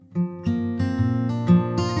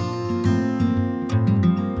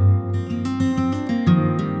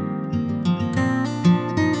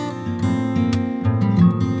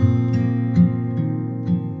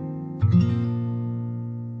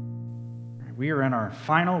We are in our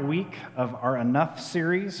final week of our Enough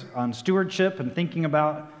series on stewardship and thinking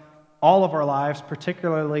about all of our lives,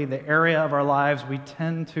 particularly the area of our lives we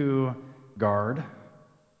tend to guard,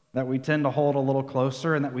 that we tend to hold a little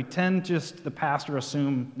closer, and that we tend just, the pastor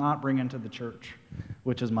assume, not bring into the church,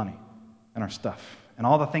 which is money and our stuff and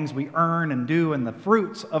all the things we earn and do and the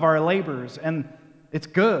fruits of our labors. And it's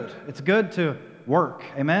good. It's good to work.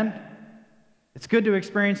 Amen? It's good to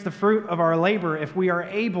experience the fruit of our labor if we are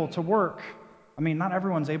able to work. I mean, not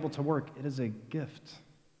everyone's able to work. It is a gift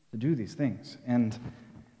to do these things. And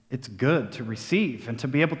it's good to receive and to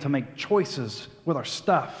be able to make choices with our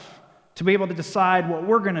stuff, to be able to decide what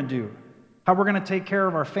we're going to do, how we're going to take care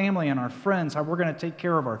of our family and our friends, how we're going to take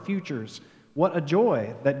care of our futures. What a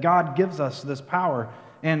joy that God gives us this power.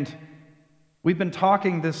 And we've been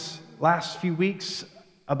talking this last few weeks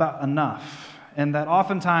about enough, and that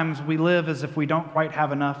oftentimes we live as if we don't quite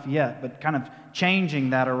have enough yet, but kind of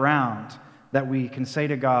changing that around, that we can say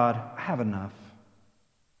to God, I have enough,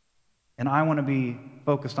 and I want to be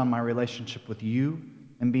focused on my relationship with you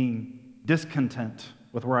and being discontent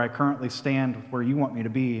with where I currently stand, with where you want me to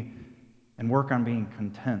be, and work on being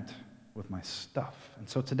content with my stuff. And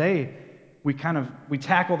so today, we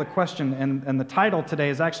tackle the question, and the title today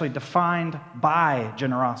is actually Defined by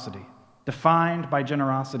Generosity. Defined by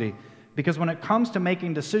generosity. Because when it comes to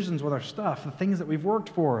making decisions with our stuff, the things that we've worked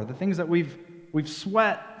for, the things that we've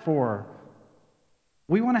sweat for,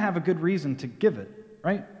 we want to have a good reason to give it,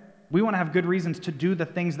 right? We want to have good reasons to do the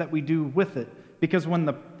things that we do with it. Because when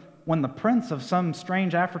the prince of some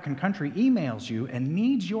strange African country emails you and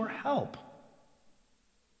needs your help,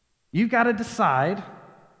 you've got to decide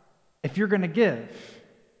if you're going to give,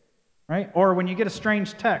 right? Or when you get a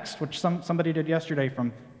strange text, which somebody did yesterday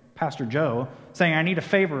from Pastor Joe, saying, I need a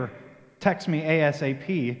favor, text me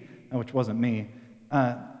ASAP, which wasn't me.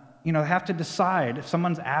 Have to decide if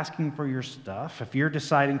someone's asking for your stuff, if you're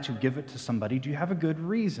deciding to give it to somebody, do you have a good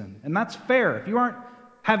reason? And that's fair. If you aren't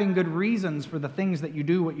having good reasons for the things that you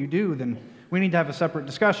do what you do, then we need to have a separate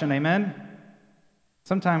discussion, amen?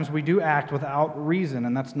 Sometimes we do act without reason,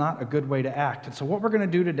 and that's not a good way to act. And so what we're going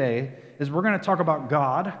to do today is we're going to talk about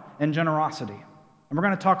God and generosity. And we're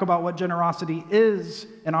going to talk about what generosity is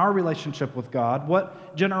in our relationship with God,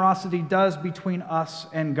 what generosity does between us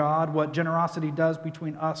and God, what generosity does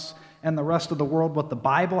between us and the rest of the world, what the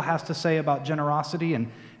Bible has to say about generosity, and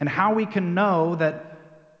how we can know that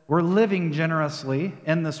we're living generously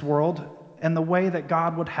in this world and the way that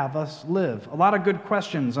God would have us live. A lot of good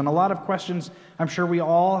questions, and a lot of questions I'm sure we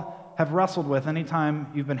all have wrestled with anytime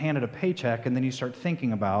you've been handed a paycheck and then you start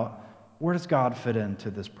thinking about, where does God fit into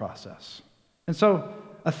this process? And so,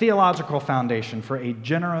 a theological foundation for a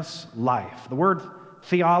generous life. The word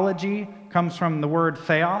theology comes from the word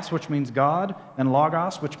theos, which means God, and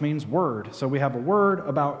logos, which means word. So we have a word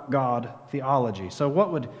about God, theology. So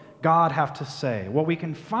what would God have to say? Well, we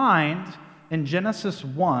can find in Genesis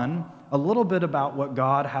 1 a little bit about what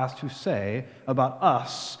God has to say about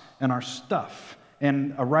us and our stuff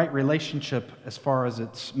and a right relationship as far as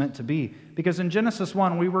it's meant to be. Because in Genesis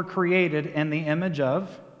 1, we were created in the image of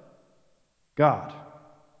God.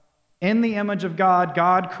 In the image of God,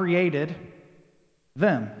 God created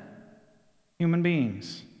them, human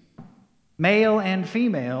beings. Male and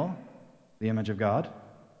female, the image of God,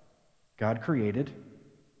 God created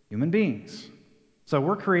human beings. So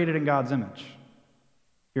we're created in God's image.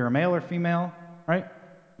 If you're a male or female, right?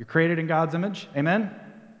 You're created in God's image. Amen?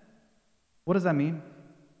 What does that mean?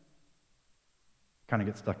 Kind of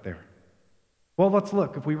get stuck there. Well, let's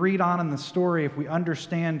look. If we read on in the story, if we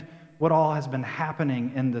understand what all has been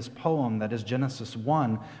happening in this poem that is Genesis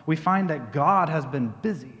 1, we find that God has been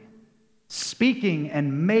busy speaking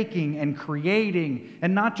and making and creating,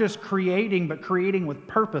 and not just creating, but creating with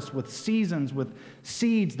purpose, with seasons, with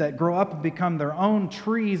seeds that grow up and become their own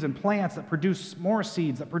trees and plants that produce more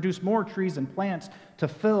seeds, that produce more trees and plants to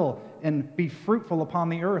fill and be fruitful upon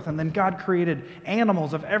the earth. And then God created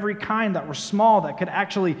animals of every kind that were small, that could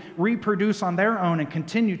actually reproduce on their own and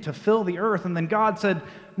continue to fill the earth. And then God said,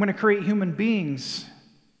 I'm going to create human beings,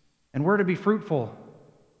 and we're to be fruitful.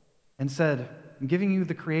 And said, I'm giving you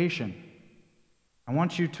the creation. I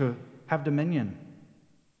want you to have dominion,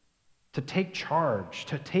 to take charge,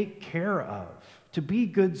 to take care of, to be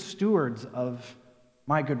good stewards of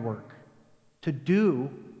my good work, to do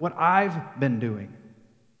what I've been doing,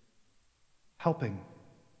 helping,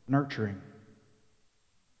 nurturing,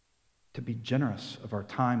 to be generous of our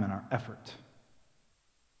time and our effort,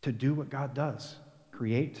 to do what God does,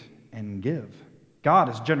 create and give. God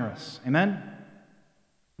is generous. Amen?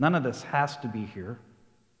 None of this has to be here.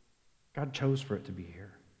 God chose for it to be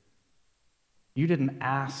here. You didn't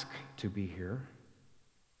ask to be here.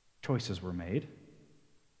 Choices were made.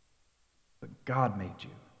 But God made you,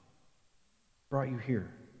 brought you here,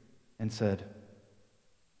 and said,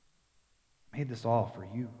 "I made this all for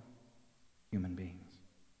you, human beings.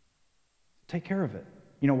 Take care of it."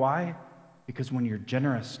 You know why? Because when you're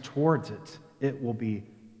generous towards it, it will be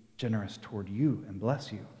generous toward you and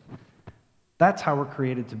bless you. That's how we're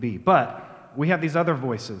created to be. But we have these other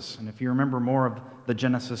voices. And if you remember more of the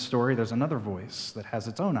Genesis story, there's another voice that has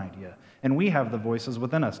its own idea. And we have the voices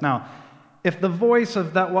within us. Now, if the voice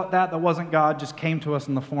of that wasn't God just came to us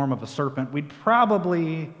in the form of a serpent, we'd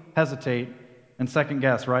probably hesitate and second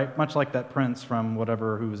guess, right? Much like that prince from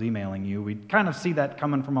whatever who was emailing you. We'd kind of see that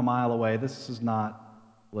coming from a mile away. This is not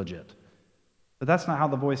legit. But that's not how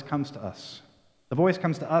the voice comes to us. The voice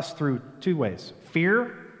comes to us through two ways: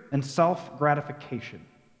 fear and self-gratification.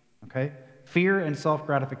 Okay? Fear and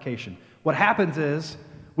self-gratification. What happens is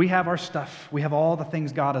we have our stuff. We have all the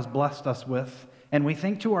things God has blessed us with, and we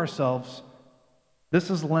think to ourselves, this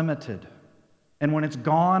is limited. And when it's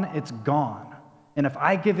gone, it's gone. And if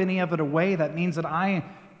I give any of it away, that means that I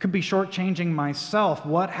could be shortchanging myself.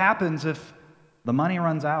 What happens if the money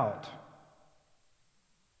runs out?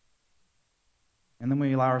 And then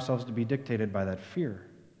we allow ourselves to be dictated by that fear,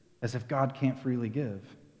 as if God can't freely give.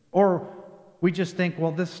 Or we just think,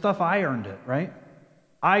 well, this stuff, I earned it, right?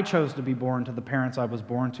 I chose to be born to the parents I was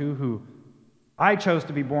born to, I chose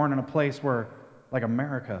to be born in a place where, like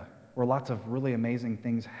America, where lots of really amazing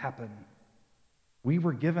things happen. We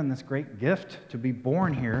were given this great gift to be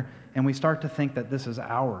born here, and we start to think that this is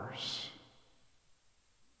ours.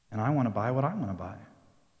 And I want to buy what I want to buy.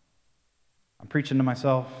 I'm preaching to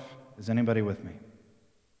myself. Is anybody with me?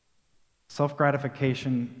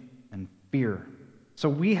 Self-gratification and fear. So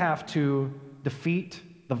we have to defeat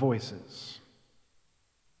the voices.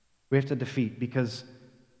 We have to defeat, because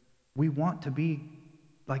we want to be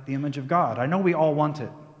like the image of God. I know we all want it,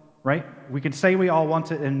 right? We could say we all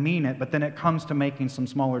want it and mean it, but then it comes to making some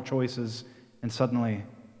smaller choices, and suddenly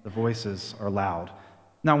the voices are loud.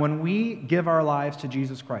 Now, when we give our lives to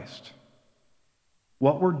Jesus Christ,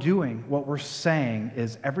 what we're doing, what we're saying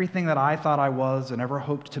is everything that I thought I was and ever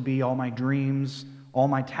hoped to be, all my dreams, all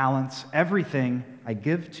my talents, everything I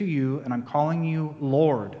give to you, and I'm calling you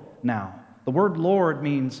Lord now. The word Lord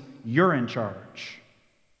means you're in charge,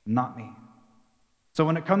 not me. So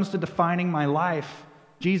when it comes to defining my life,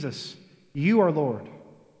 Jesus, you are Lord.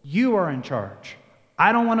 You are in charge.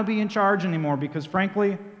 I don't want to be in charge anymore because,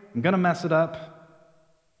 frankly, I'm going to mess it up,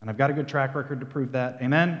 and I've got a good track record to prove that.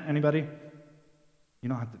 Amen? Anybody? You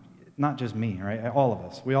don't have to, not just me, right? All of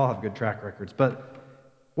us. We all have good track records. But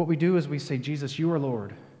what we do is we say, Jesus, you are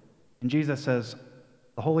Lord. And Jesus says,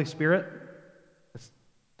 the Holy Spirit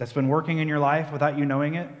that's been working in your life without you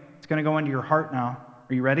knowing it, it's going to go into your heart now.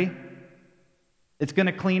 Are you ready? It's going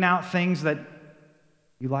to clean out things that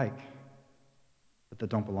you like, but that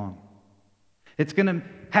don't belong. It's going to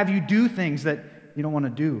have you do things that you don't want to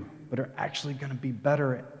do, but are actually going to be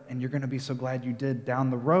better, and you're going to be so glad you did down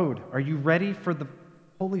the road. Are you ready for the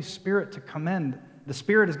Holy Spirit to come in? The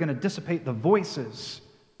Spirit is going to dissipate the voices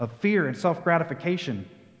of fear and self-gratification.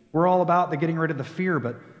 We're all about the getting rid of the fear,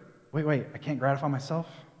 but wait, I can't gratify myself?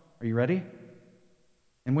 Are you ready?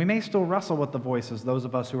 And we may still wrestle with the voices, those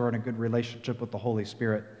of us who are in a good relationship with the Holy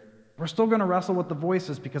Spirit. We're still going to wrestle with the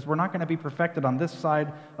voices because we're not going to be perfected on this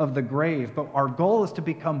side of the grave, but our goal is to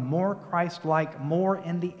become more Christ-like, more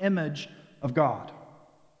in the image of God.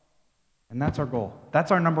 And that's our goal.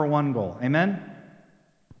 That's our number one goal. Amen?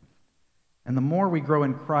 And the more we grow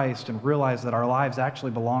in Christ and realize that our lives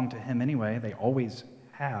actually belong to Him anyway, they always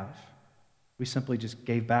have. We simply just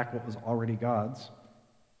gave back what was already God's.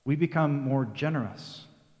 We become more generous.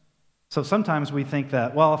 So sometimes we think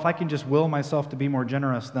that, well, if I can just will myself to be more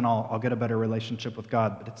generous, then I'll get a better relationship with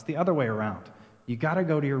God. But it's the other way around. You got to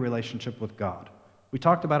go to your relationship with God. We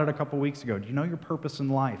talked about it a couple weeks ago. Do you know your purpose in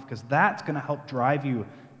life? Because that's going to help drive you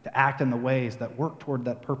to act in the ways that work toward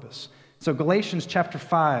that purpose. So Galatians chapter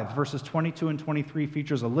 5, verses 22 and 23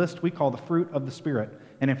 features a list we call the fruit of the Spirit.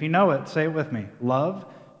 And if you know it, say it with me. Love,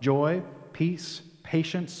 joy, peace,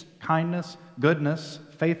 patience, kindness, goodness,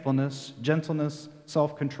 faithfulness, gentleness,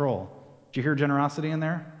 self-control. Did you hear generosity in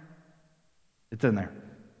there? It's in there.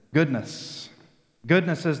 Goodness.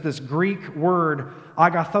 Goodness is this Greek word,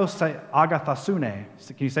 agathosune.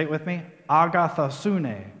 Can you say it with me?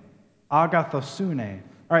 Agathosune. Agathosune.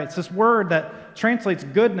 All right, it's this word that translates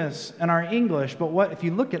goodness in our English, but if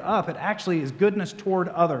you look it up, it actually is goodness toward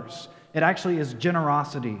others. It actually is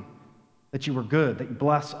generosity, that you were good, that you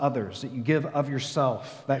bless others, that you give of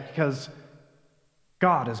yourself, that because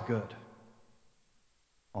God is good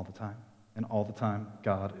all the time, and all the time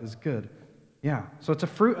God is good. Yeah, so it's a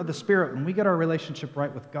fruit of the Spirit. When we get our relationship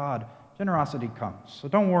right with God, generosity comes. So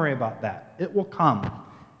don't worry about that. It will come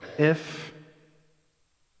if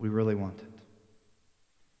we really want it.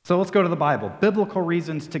 So let's go to the Bible. Biblical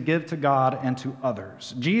reasons to give to God and to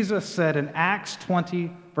others. Jesus said in Acts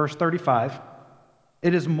 20, verse 35,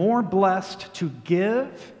 "It is more blessed to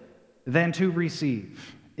give than to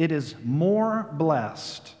receive." It is more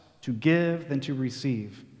blessed to give than to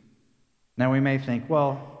receive. Now we may think,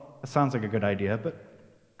 well, that sounds like a good idea, but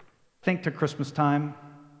think to Christmas time.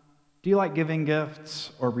 Do you like giving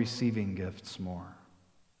gifts or receiving gifts more?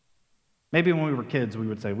 Maybe when we were kids, we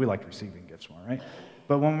would say we like receiving gifts more, right?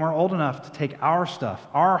 But when we're old enough to take our stuff,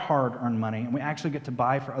 our hard-earned money, and we actually get to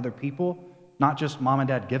buy for other people, not just mom and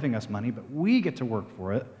dad giving us money, but we get to work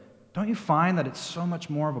for it, don't you find that it's so much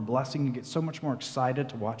more of a blessing? You get so much more excited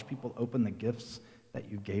to watch people open the gifts that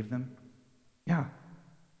you gave them? Yeah.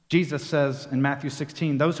 Jesus says in Matthew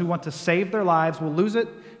 16, "Those who want to save their lives will lose it,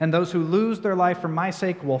 and those who lose their life for my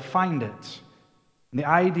sake will find it." And the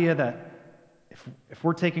idea that if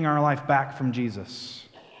we're taking our life back from Jesus,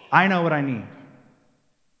 I know what I need.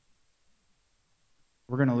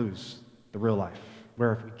 We're going to lose the real life,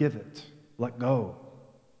 where if we give it, let go,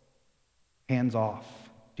 hands off,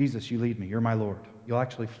 Jesus, you lead me, you're my Lord, you'll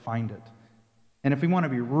actually find it. And if we want to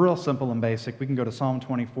be real simple and basic, we can go to Psalm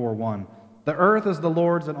 24:1. "The earth is the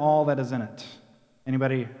Lord's and all that is in it."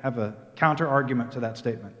 Anybody have a counter argument to that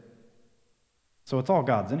statement? So it's all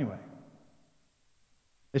God's anyway.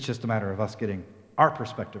 It's just a matter of us getting our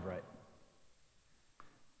perspective right.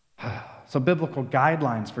 So biblical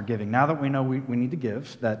guidelines for giving. Now that we know we need to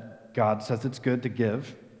give, that God says it's good to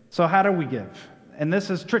give. So how do we give? And this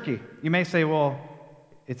is tricky. You may say, well,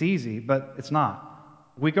 it's easy, but it's not.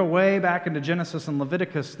 We go way back into Genesis and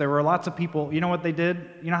Leviticus. There were lots of people. You know what they did?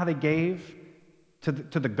 You know how they gave to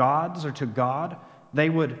the gods or to God? They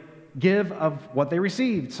would give of what they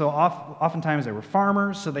received. So oftentimes they were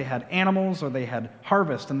farmers, so they had animals or they had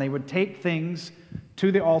harvest, and they would take things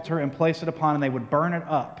to the altar and place it upon, and they would burn it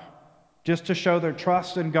up. Just to show their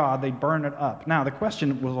trust in God, they'd burn it up. Now, the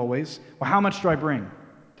question was always, well, how much do I bring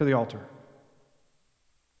to the altar?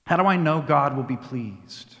 How do I know God will be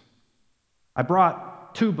pleased? I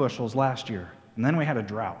brought 2 bushels last year, and then we had a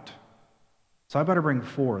drought. So I better bring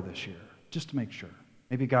 4 this year, just to make sure.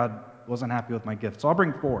 Maybe God wasn't happy with my gift, so I'll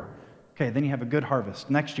bring 4. Okay, then you have a good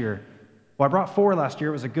harvest. Next year, well, I brought 4 last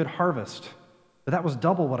year. It was a good harvest. But that was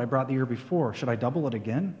double what I brought the year before. Should I double it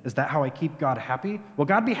again? Is that how I keep God happy? Will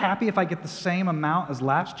God be happy if I get the same amount as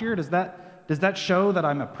last year? Does that show that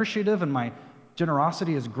I'm appreciative and my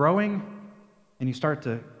generosity is growing? And you start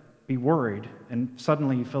to be worried, and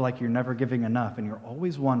suddenly you feel like you're never giving enough, and you're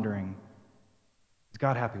always wondering, is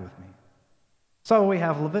God happy with me? So we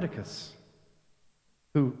have Leviticus,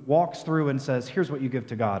 who walks through and says, here's what you give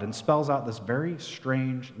to God, and spells out this very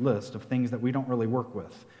strange list of things that we don't really work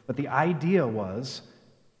with. But the idea was,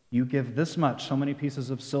 you give this much, so many pieces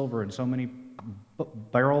of silver, and so many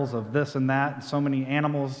barrels of this and that, and so many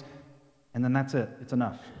animals, and then that's it. It's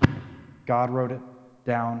enough. God wrote it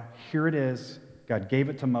down. Here it is. God gave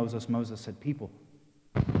it to Moses. Moses said, people,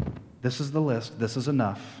 this is the list. This is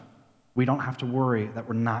enough. We don't have to worry that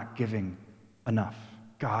we're not giving enough.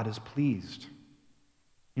 God is pleased.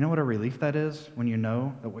 You know what a relief that is when you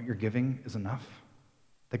know that what you're giving is enough?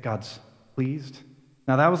 That God's pleased?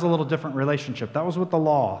 Now, that was a little different relationship. That was with the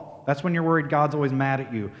law. That's when you're worried God's always mad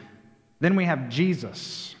at you. Then we have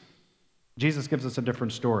Jesus. Jesus gives us a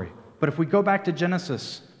different story. But if we go back to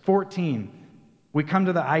Genesis 14, we come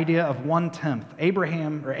to the idea of 1/10.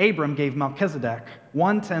 Abram gave Melchizedek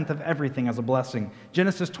 1/10 of everything as a blessing.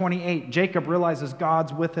 Genesis 28, Jacob realizes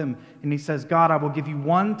God's with him, and he says, God, I will give you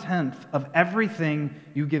 1/10 of everything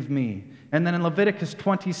you give me. And then in Leviticus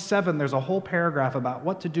 27, there's a whole paragraph about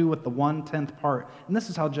what to do with the 1/10 part. And this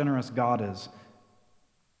is how generous God is.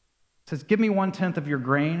 It says, give me 1/10 of your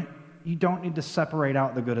grain. You don't need to separate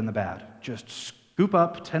out the good and the bad. Just scoop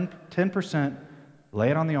up 10%, lay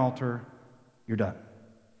it on the altar. You're done.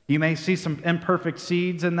 You may see some imperfect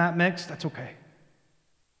seeds in that mix. That's okay.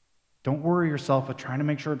 Don't worry yourself with trying to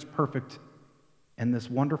make sure it's perfect. And this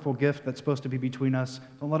wonderful gift that's supposed to be between us,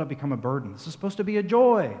 don't let it become a burden. This is supposed to be a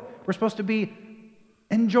joy. We're supposed to be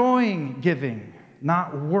enjoying giving,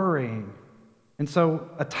 not worrying. And so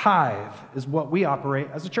a tithe is what we operate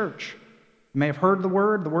as a church. You may have heard the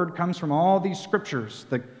word. The word comes from all these scriptures.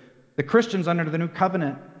 The Christians under the new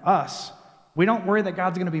covenant, us, we don't worry that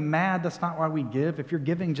God's going to be mad. That's not why we give. If you're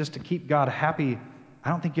giving just to keep God happy, I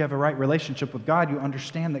don't think you have a right relationship with God. You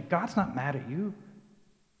understand that God's not mad at you.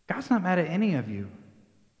 God's not mad at any of you.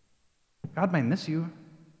 God may miss you.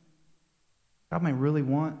 God may really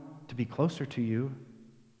want to be closer to you.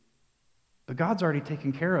 So God's already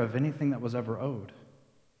taken care of anything that was ever owed.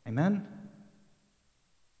 Amen?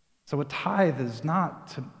 So a tithe is not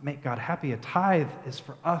to make God happy. A tithe is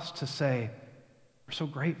for us to say, we're so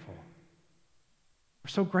grateful. We're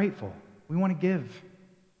so grateful. We want to give.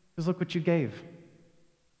 Because look what you gave.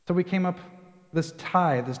 So we came up with this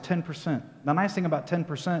tithe is 10%. The nice thing about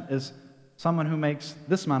 10% is someone who makes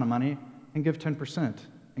this amount of money can give 10%.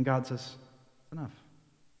 And God says, it's enough.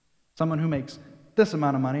 Someone who makes this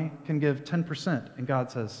amount of money can give 10%. And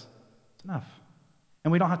God says, it's enough.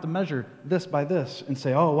 And we don't have to measure this by this and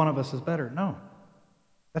say, oh, one of us is better. No.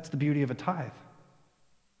 That's the beauty of a tithe.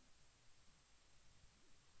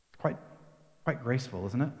 It's quite graceful,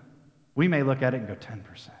 isn't it? We may look at it and go,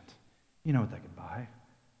 10%. You know what that could buy.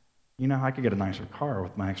 You know, I could get a nicer car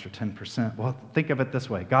with my extra 10%. Well, think of it this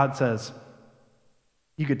way. God says,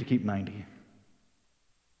 you get to keep 90.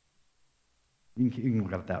 You can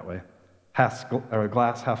look at it that way.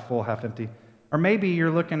 Glass half full, half empty. Or maybe you're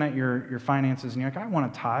looking at your finances and you're like, I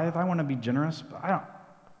want to tithe, I want to be generous, but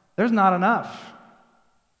there's not enough.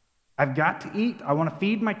 I've got to eat, I want to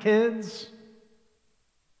feed my kids.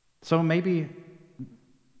 So maybe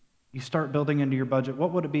you start building into your budget.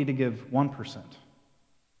 What would it be to give 1%?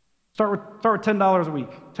 Start with $10 a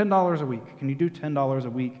week. $10 a week. Can you do $10 a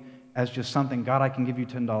week as just something, God, I can give you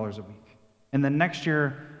 $10 a week. And then next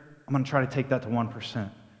year, I'm going to try to take that to 1%.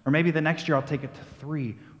 Or maybe the next year I'll take it to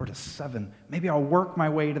 3 or to 7. Maybe I'll work my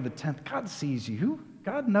way to the 10th. God sees you.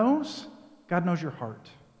 God knows. God knows your heart.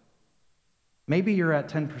 Maybe you're at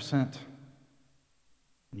 10%, and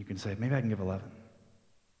you can say, maybe I can give 11,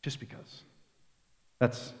 just because.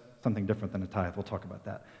 That's something different than a tithe. We'll talk about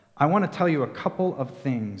that. I want to tell you a couple of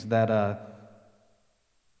things that's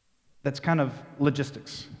kind of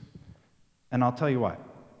logistics, and I'll tell you why.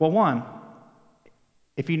 Well, one,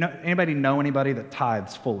 if you know anybody that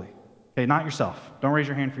tithes fully, okay, not yourself. Don't raise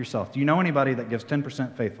your hand for yourself. Do you know anybody that gives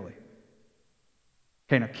 10% faithfully?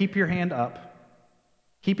 Okay, now keep your hand up.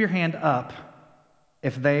 Keep your hand up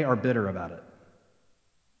if they are bitter about it.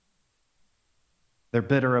 They're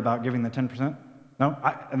bitter about giving the 10%? No?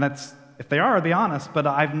 And that's, if they are, I'll be honest, but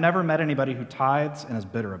I've never met anybody who tithes and is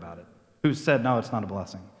bitter about it, who said, no, it's not a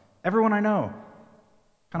blessing. Everyone I know.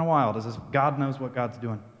 Kind of wild. Is this God knows what God's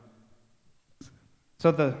doing.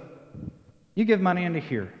 So you give money into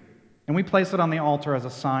here, and we place it on the altar as a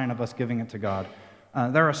sign of us giving it to God.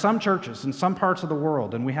 There are some churches in some parts of the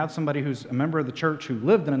world, and we have somebody who's a member of the church who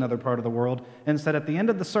lived in another part of the world, and said at the end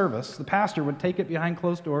of the service, the pastor would take it behind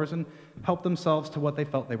closed doors and help themselves to what they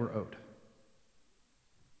felt they were owed.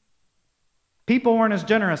 People weren't as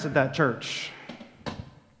generous at that church.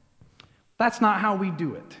 That's not how we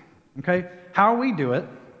do it, okay? How we do it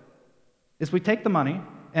is we take the money,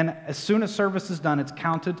 and as soon as service is done, it's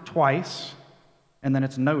counted twice, and then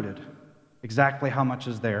it's noted exactly how much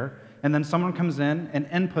is there. And then someone comes in and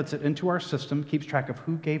inputs it into our system, keeps track of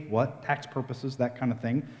who gave what, tax purposes, that kind of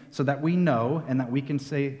thing, so that we know and that we can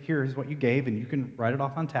say, here's what you gave, and you can write it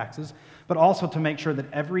off on taxes, but also to make sure that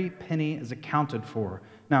every penny is accounted for.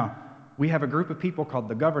 Now, we have a group of people called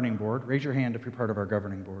the governing board. Raise your hand if you're part of our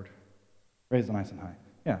governing board. Raise it nice and high.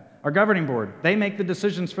 Yeah, our governing board. They make the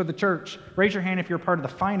decisions for the church. Raise your hand if you're part of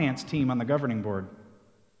the finance team on the governing board.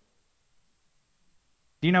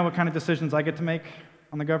 Do you know what kind of decisions I get to make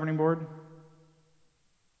on the governing board?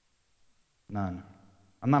 None.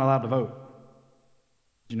 I'm not allowed to vote.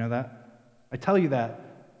 Did you know that? I tell you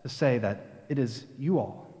that to say that it is you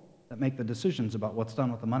all that make the decisions about what's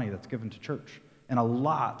done with the money that's given to church. And a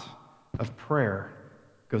lot of prayer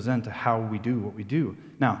goes into how we do what we do.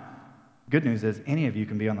 Now, good news is any of you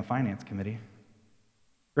can be on the finance committee.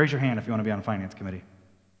 Raise your hand if you want to be on the finance committee.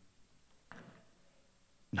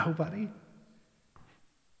 Nobody?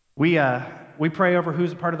 We pray over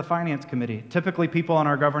who's a part of the finance committee. Typically, people on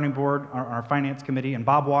our governing board are our finance committee, and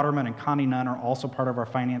Bob Waterman and Connie Nunn are also part of our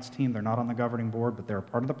finance team. They're not on the governing board, but they're a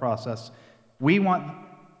part of the process. We want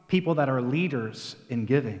people that are leaders in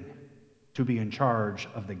giving to be in charge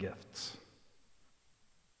of the gifts.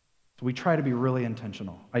 So we try to be really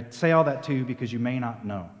intentional. I say all that to you because you may not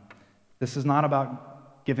know. This is not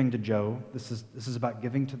about giving to Joe. This is about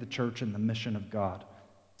giving to the church and the mission of God.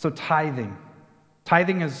 So tithing.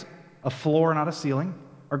 Tithing is a floor, not a ceiling.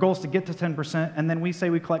 Our goal is to get to 10%, and then we say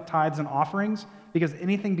we collect tithes and offerings because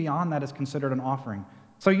anything beyond that is considered an offering.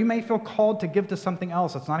 So you may feel called to give to something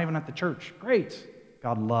else that's not even at the church. Great.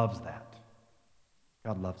 God loves that.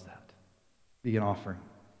 God loves that. Be an offering.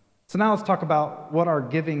 So now let's talk about what our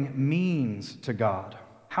giving means to God.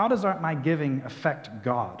 How does my giving affect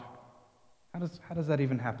God? How does that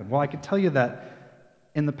even happen? Well, I could tell you that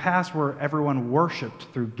in the past where everyone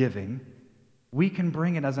worshiped through giving, we can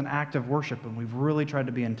bring it as an act of worship, and we've really tried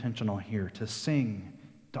to be intentional here to sing,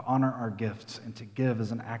 to honor our gifts, and to give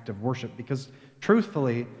as an act of worship, because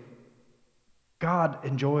truthfully, God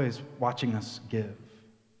enjoys watching us give.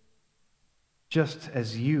 Just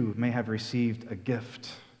as you may have received a gift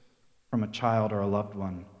from a child or a loved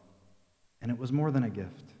one, and it was more than a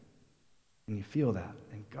gift, and you feel that,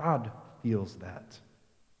 and God feels that.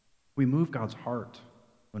 We move God's heart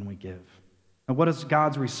when we give. And what is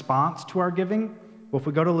God's response to our giving? Well, if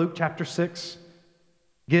we go to Luke chapter 6,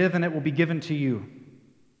 give and it will be given to you.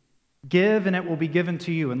 Give and it will be given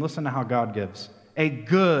to you. And listen to how God gives. A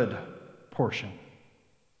good portion.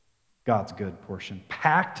 God's good portion.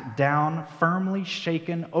 Packed down, firmly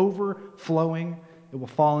shaken, overflowing. It will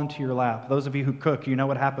fall into your lap. Those of you who cook, you know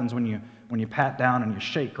what happens when you pat down and you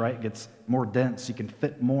shake, right? It gets more dense. You can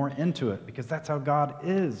fit more into it because that's how God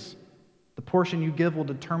is. The portion you give will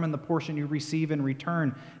determine the portion you receive in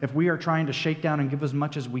return. If we are trying to shake down and give as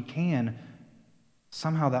much as we can,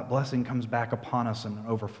 somehow that blessing comes back upon us in an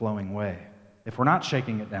overflowing way. If we're not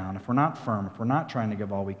shaking it down, if we're not firm, if we're not trying to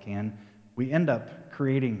give all we can, we end up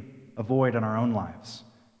creating a void in our own lives.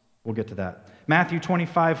 We'll get to that. Matthew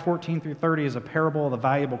 25:14-30 is a parable of the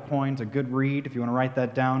valuable coins, a good read if you want to write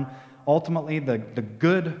that down. Ultimately, the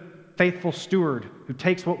good, faithful steward who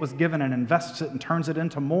takes what was given and invests it and turns it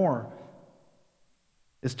into more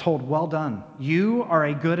is told, well done. You are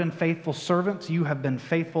a good and faithful servant. You have been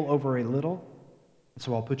faithful over a little,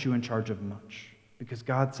 so I'll put you in charge of much. Because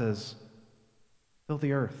God says, fill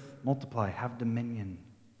the earth, multiply, have dominion,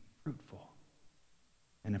 fruitful.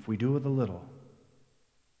 And if we do with a little,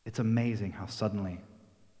 it's amazing how suddenly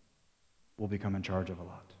we'll become in charge of a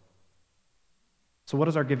lot. So what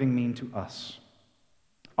does our giving mean to us?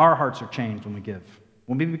 Our hearts are changed when we give.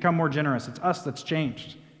 When we become more generous, it's us that's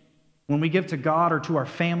changed. When we give to God or to our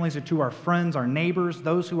families or to our friends, our neighbors,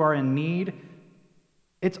 those who are in need,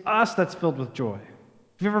 it's us that's filled with joy.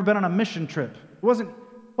 If you've ever been on a mission trip, it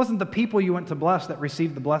wasn't the people you went to bless that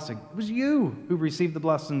received the blessing. It was you who received the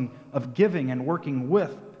blessing of giving and working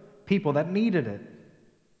with people that needed it.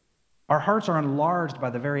 Our hearts are enlarged by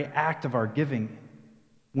the very act of our giving.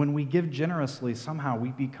 When we give generously, somehow we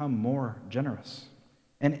become more generous.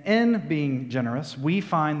 And in being generous, we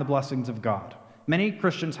find the blessings of God. Many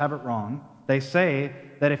Christians have it wrong. They say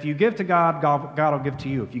that if you give to God, God will give to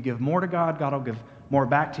you. If you give more to God, God will give more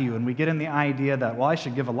back to you. And we get in the idea that, well, I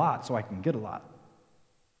should give a lot so I can get a lot.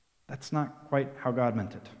 That's not quite how God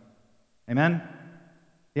meant it. Amen?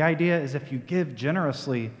 The idea is if you give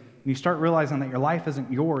generously and you start realizing that your life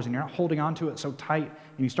isn't yours and you're not holding on to it so tight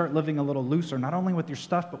and you start living a little looser, not only with your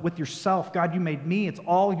stuff, but with yourself. God, you made me. It's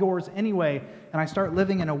all yours anyway. And I start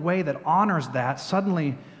living in a way that honors that.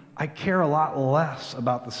 Suddenly, I care a lot less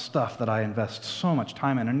about the stuff that I invest so much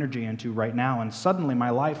time and energy into right now. And suddenly, my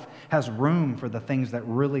life has room for the things that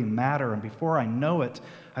really matter. And before I know it,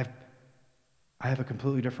 I have a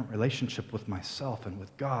completely different relationship with myself and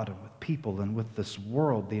with God and with people and with this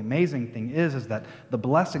world. The amazing thing is that the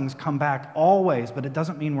blessings come back always, but it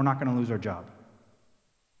doesn't mean we're not going to lose our job.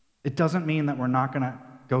 It doesn't mean that we're not going to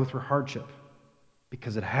go through hardship,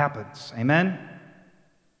 because it happens. Amen?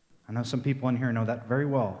 I know some people in here know that very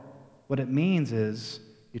well. What it means is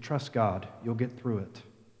you trust God, you'll get through it.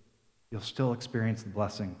 You'll still experience the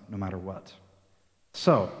blessing no matter what.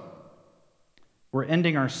 So, we're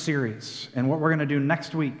ending our series, and what we're going to do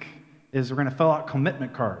next week is we're going to fill out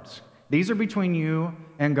commitment cards. These are between you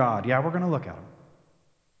and God. Yeah, we're going to look at them.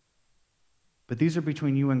 But these are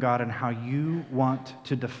between you and God and how you want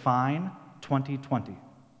to define 2020.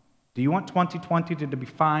 Do you want 2020 to be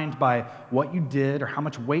defined by what you did or how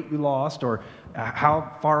much weight you lost or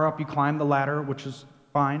how far up you climbed the ladder, which is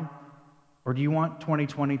fine? Or do you want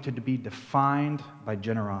 2020 to be defined by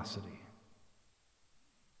generosity?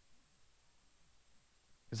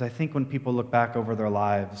 Because I think when people look back over their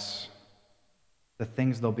lives, the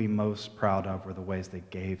things they'll be most proud of were the ways they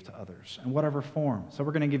gave to others, in whatever form. So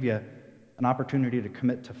we're going to give you an opportunity to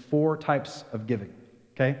commit to 4 types of giving,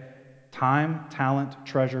 okay? Time, talent,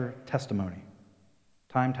 treasure, testimony.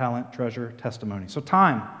 Time, talent, treasure, testimony. So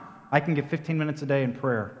time, I can give 15 minutes a day in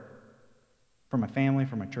prayer for my family,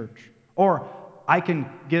 for my church. Or I can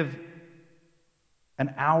give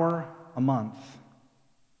an hour a month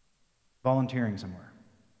volunteering somewhere.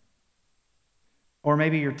 Or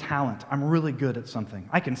maybe your talent. I'm really good at something.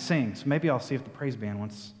 I can sing, so maybe I'll see if the praise band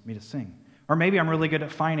wants me to sing. Or maybe I'm really good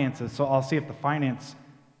at finances, so I'll see if the finance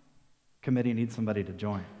committee needs somebody to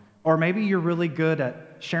join. Or maybe you're really good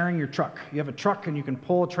at sharing your truck. You have a truck and you can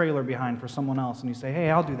pull a trailer behind for someone else, and you say,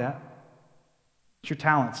 hey, I'll do that. It's your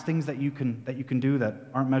talents, things that you can do that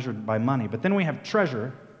aren't measured by money. But then we have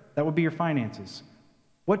treasure. That would be your finances.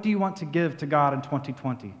 What do you want to give to God in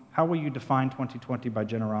 2020? How will you define 2020 by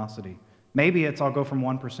generosity? Maybe it's I'll go from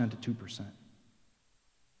 1% to 2%.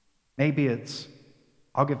 Maybe it's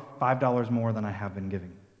I'll give $5 more than I have been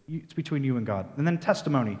giving. It's between you and God. And then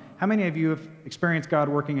testimony. How many of you have experienced God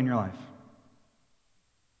working in your life?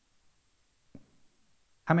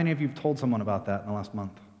 How many of you have told someone about that in the last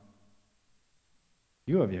month?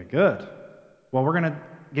 You of you. Good. Well, we're going to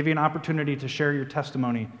give you an opportunity to share your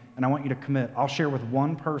testimony, and I want you to commit. I'll share with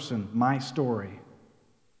one person my story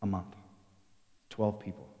a month. 12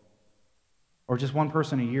 people. Or just one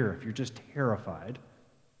person a year if you're just terrified.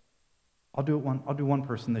 I'll do one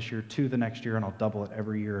person this year, 2 the next year, and I'll double it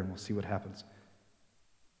every year, and we'll see what happens.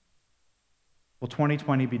 Will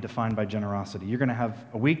 2020 be defined by generosity? You're going to have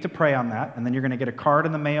a week to pray on that, and then you're going to get a card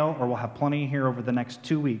in the mail, or we'll have plenty here over the next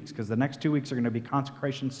 2 weeks, because the next 2 weeks are going to be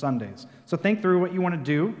consecration Sundays. So think through what you want to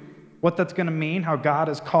do, what that's going to mean, how God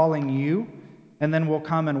is calling you, and then we'll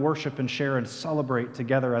come and worship and share and celebrate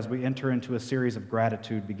together as we enter into a series of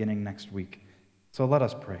gratitude beginning next week. So let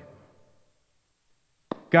us pray.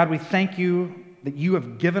 God, we thank you that you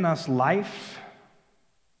have given us life,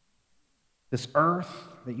 this earth,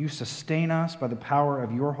 that you sustain us by the power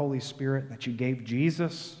of your Holy Spirit, that you gave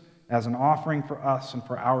Jesus as an offering for us and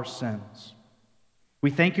for our sins.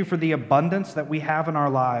 We thank you for the abundance that we have in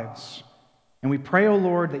our lives. And we pray, O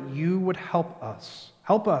Lord, that you would help us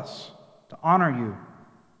to honor you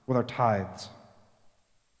with our tithes.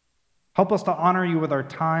 Help us to honor you with our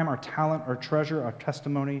time, our talent, our treasure, our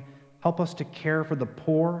testimony. Help us to care for the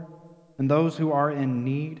poor and those who are in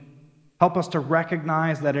need. Help us to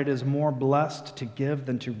recognize that it is more blessed to give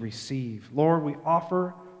than to receive. Lord, we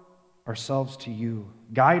offer ourselves to you.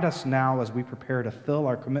 Guide us now as we prepare to fill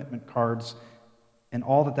our commitment cards and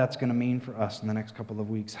all that that's going to mean for us in the next couple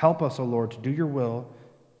of weeks. Help us, O Lord, to do your will.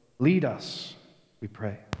 Lead us, we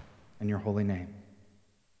pray, in your holy name.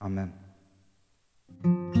 Amen.